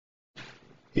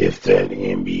If that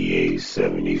NBA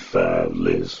 75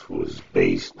 list was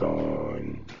based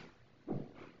on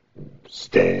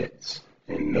stats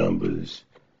and numbers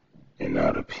and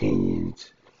not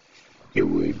opinions, it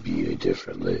would be a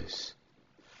different list.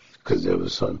 Because there were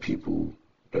some people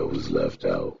that was left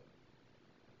out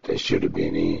that should have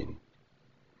been in.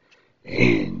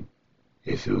 And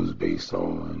if it was based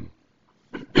on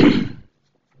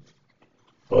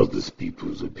other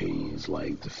people's opinions,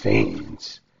 like the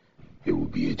fans, it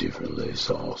would be a different list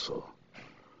also.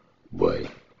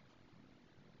 But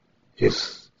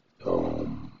it's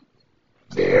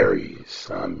varies.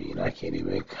 I mean, I can't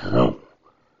even count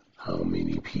how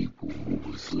many people who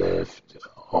was left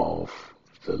off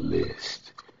the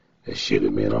list that should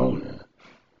have been on there.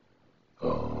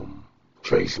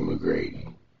 Tracy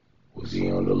McGrady, was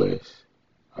he on the list?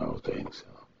 I don't think so.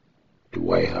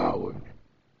 Dwight Howard,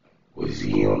 was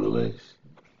he on the list?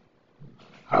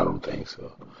 I don't think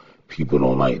so. People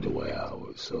don't like Dwight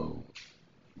Howard, so,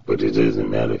 but it doesn't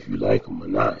matter if you like him or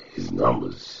not. His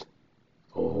numbers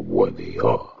are what they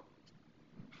are.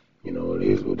 You know, it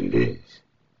is what it is.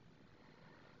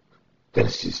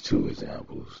 That's just two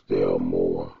examples. There are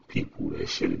more people that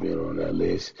should have been on that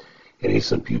list. And there's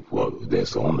some people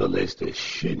that's on the list that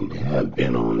shouldn't have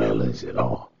been on that list at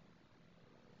all.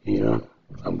 You know,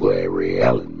 I'm glad Ray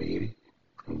Allen made it.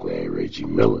 I'm glad Reggie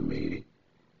Miller made it.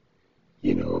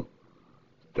 You know,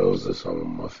 those are some of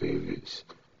my favorites.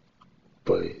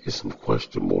 But it's some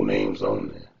questionable names on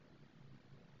there.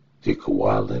 Did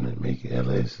Kawhi Leonard make that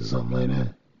list or something like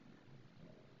that?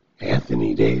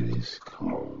 Anthony Davis,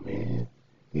 come on, man.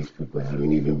 These people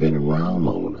haven't even been around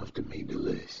long enough to make the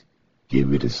list.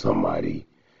 Give it to somebody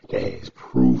that has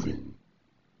proven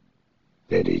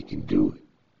that they can do it,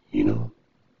 you know?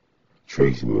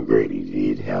 Tracy McGrady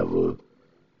did have a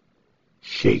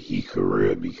shaky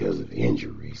career because of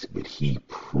injuries, but he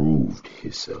proved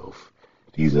himself.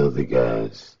 These other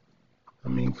guys, I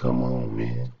mean, come on,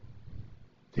 man.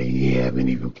 They haven't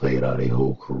even played out their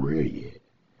whole career yet.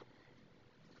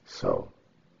 So,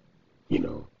 you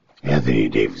know, Anthony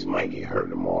Davis might get hurt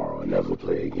tomorrow and never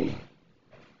play again.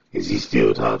 Is he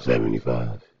still top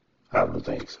 75? I don't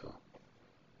think so.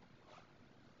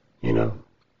 You know?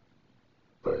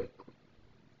 But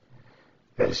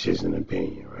that's just an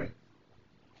opinion, right?